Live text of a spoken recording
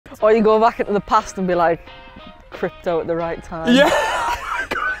Or you go back into the past and be like, crypto at the right time. Yeah.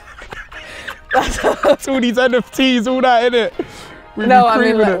 That's all these NFTs, all that, innit? No, I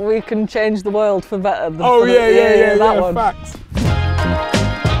mean, like, we can change the world for better. Oh, yeah, that one. Facts.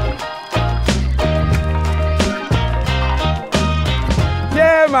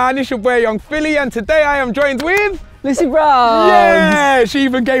 Yeah, man, it's your boy Young Philly, and today I am joined with Lucy Brown. Yeah, she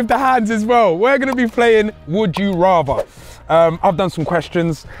even gave the hands as well. We're gonna be playing Would You Rather. I've done some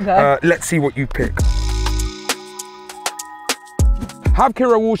questions. Okay. Let's see what you pick. Have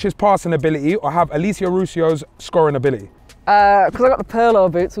KEIRA Walsh's passing ability or have ALESSIA Russo's scoring ability? Because I got the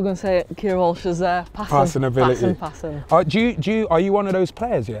Perlo boots, we're going to say KEIRA Walsh's passing ability. Passing. Are you one of those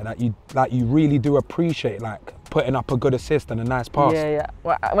players, yeah, that you really do appreciate, like putting up a good assist and a nice pass? Yeah, yeah.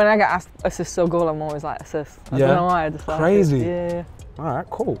 Well, when I get asked assist or goal, I'm always like assist. I don't know why. I just like crazy. It. Yeah. All right,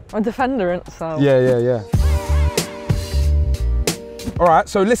 cool. I'm a defender, so. Yeah. All right,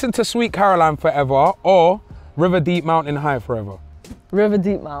 so listen to Sweet Caroline forever or River Deep Mountain High forever. River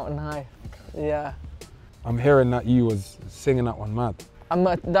Deep Mountain High. Yeah. I'm hearing that you was singing that one mad. I'm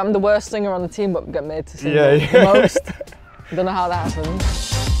the worst singer on the team, but get made to sing the most. I don't know how that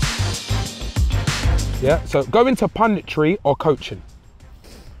happens. Yeah, so go into punditry or coaching?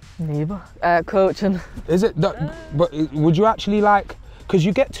 Neither. Coaching. Is it? But would you actually like, because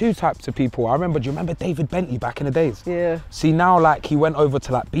you get two types of people. Do you remember David Bentley back in the days? Yeah. See now, like, he went over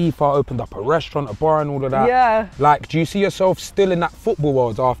to like BFA, opened up a restaurant, a bar and all of that. Yeah. Like, do you see yourself still in that football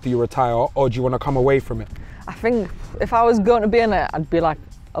world after you retire, or do you want to come away from it? I think if I was going to be in it, I'd be like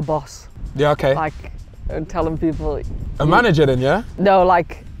a boss. Yeah, okay. Like, telling people. A manager then, yeah? No,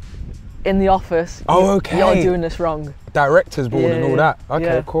 like, in the office. Oh, okay. You're doing this wrong. Director's board and all that.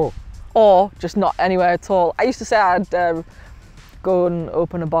 Okay, cool. Or just not anywhere at all. I used to say I'd go and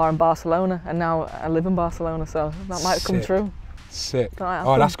open a bar in Barcelona, and now I live in Barcelona, so that might come true. Sick.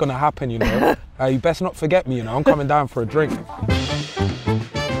 Oh, that's gonna happen, you know. You best not forget me, you know. I'm coming down for a drink.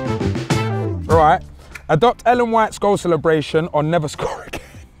 All right. Adopt Ellen White's goal celebration or never score again.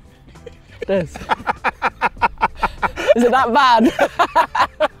 This. Is it that bad? Here's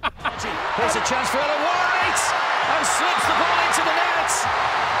a chance for Ellen White, and slips the ball into the net.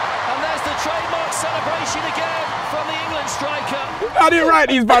 And there's the trademark celebration again from the England striker. I didn't write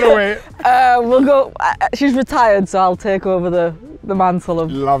these, by the way. We'll go. She's retired, so I'll take over the mantle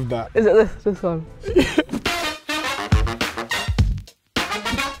of. Love that. Is it this one?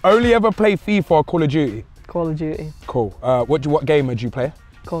 Only ever play FIFA or Call of Duty? Call of Duty. Cool. What game mode do you play?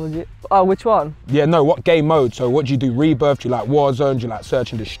 Call of Duty. Oh, which one? Yeah, no, what game mode? So what do you do? Rebirth? Do you like Warzone? Do you like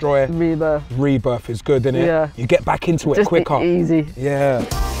Search and Destroy? Rebirth. Rebirth is good, isn't it? Yeah. You get back into it just quicker. Easy. Yeah.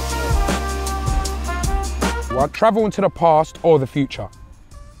 What? Travel into the past or the future?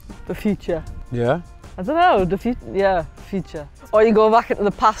 The future. Yeah? I don't know, the future. Yeah, future. Or you go back into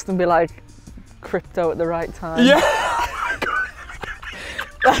the past and be like, crypto at the right time. Yeah.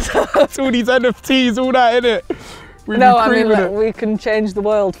 That's all these NFTs, all that, innit? No, I mean, like, we can change the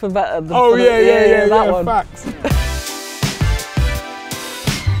world for better. Oh, yeah, that one. Facts.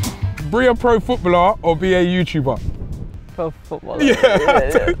 Be a pro footballer or be a YouTuber? Pro footballer.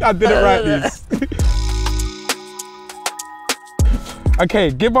 Yeah. I didn't write these.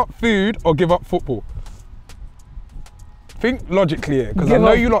 Okay, give up food or give up football? Think logically here, because I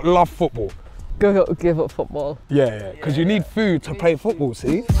know you lot love football. Give up football. Yeah, because you need food to play football,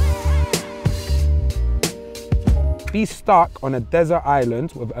 see? Be stuck on a desert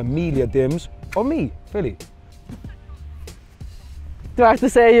island with Amelia Dims or me, Philly. Do I have to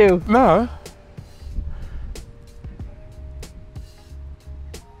say you? No.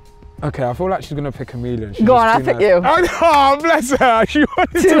 Okay, I feel like she's gonna pick Amelia. Go on, I'll pick you. Oh, bless her. She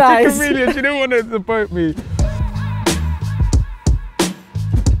wanted to pick Amelia. She didn't want to support me.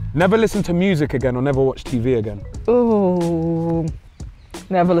 Never listen to music again or never watch TV again? Ooh,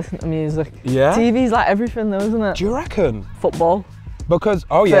 never listen to music. Yeah? TV's like everything though, isn't it? Do you reckon? Football. Because,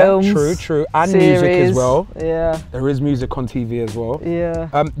 oh Films, yeah, true. And series, music as well. Yeah. There is music on TV as well. Yeah.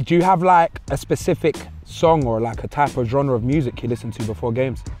 Do you have like a specific song or like a type of genre of music you listen to before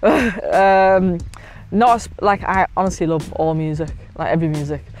games? Like, I honestly love all music, like every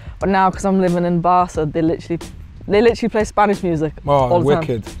music. But now, because I'm living in Barca, they literally play Spanish music all the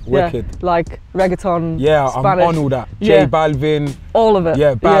wicked, time. wicked. Yeah, like reggaeton, yeah, Spanish. I'm on all that. J Balvin. All of it.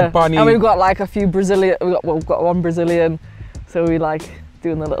 Yeah, Bad Bunny. And we've got like a few Brazilian, we've got one Brazilian, so we like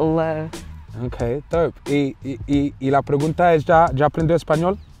doing the little... Okay, dope. Y la pregunta es, ¿ya aprendió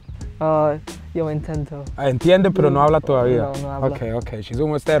español? Yo intento. Entiende, pero no habla todavía. No habla. Okay, she's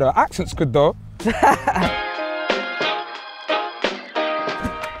almost there. Her accent's good though.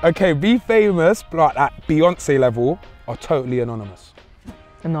 Okay, be famous, like at Beyonce level, or totally anonymous?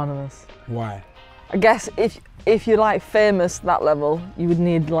 Anonymous. Why? I guess if you're like famous that level, you would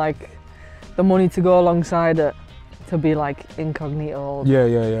need like the money to go alongside it to be like incognito.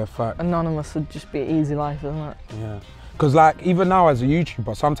 Yeah, fact. Anonymous would just be an easy life, isn't it? Yeah. Because like even now as a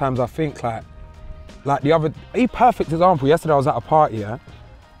YouTuber, sometimes I think like a perfect example, yesterday I was at a party, yeah?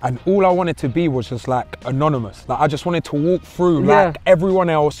 And all I wanted to be was just like anonymous. Like I just wanted to walk through like everyone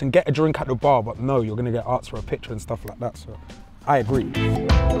else and get a drink at the bar, but no, you're gonna get asked for a picture and stuff like that, so I agree.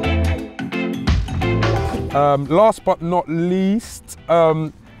 Last but not least,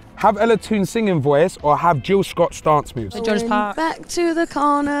 have Ella Toon singing voice or have Jill Scott stance moves? George Park. Back to the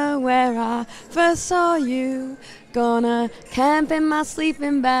corner where I first saw you. Gonna camp in my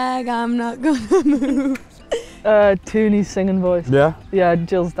sleeping bag, I'm not gonna move. Tooney's singing voice. Yeah? Yeah,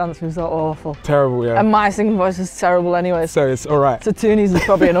 Jill's dance moves are awful. Terrible, yeah. And my singing voice is terrible anyway. So it's all right. So Tooney's is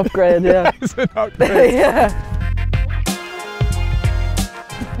probably an upgrade, yeah. It's an upgrade. Yeah.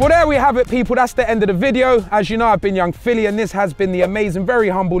 Well, there we have it, people. That's the end of the video. As you know, I've been Young Philly, and this has been the amazing, very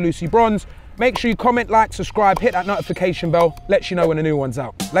humble Lucy Bronze. Make sure you comment, like, subscribe, hit that notification bell. Lets you know when a new one's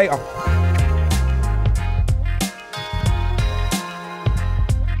out. Later.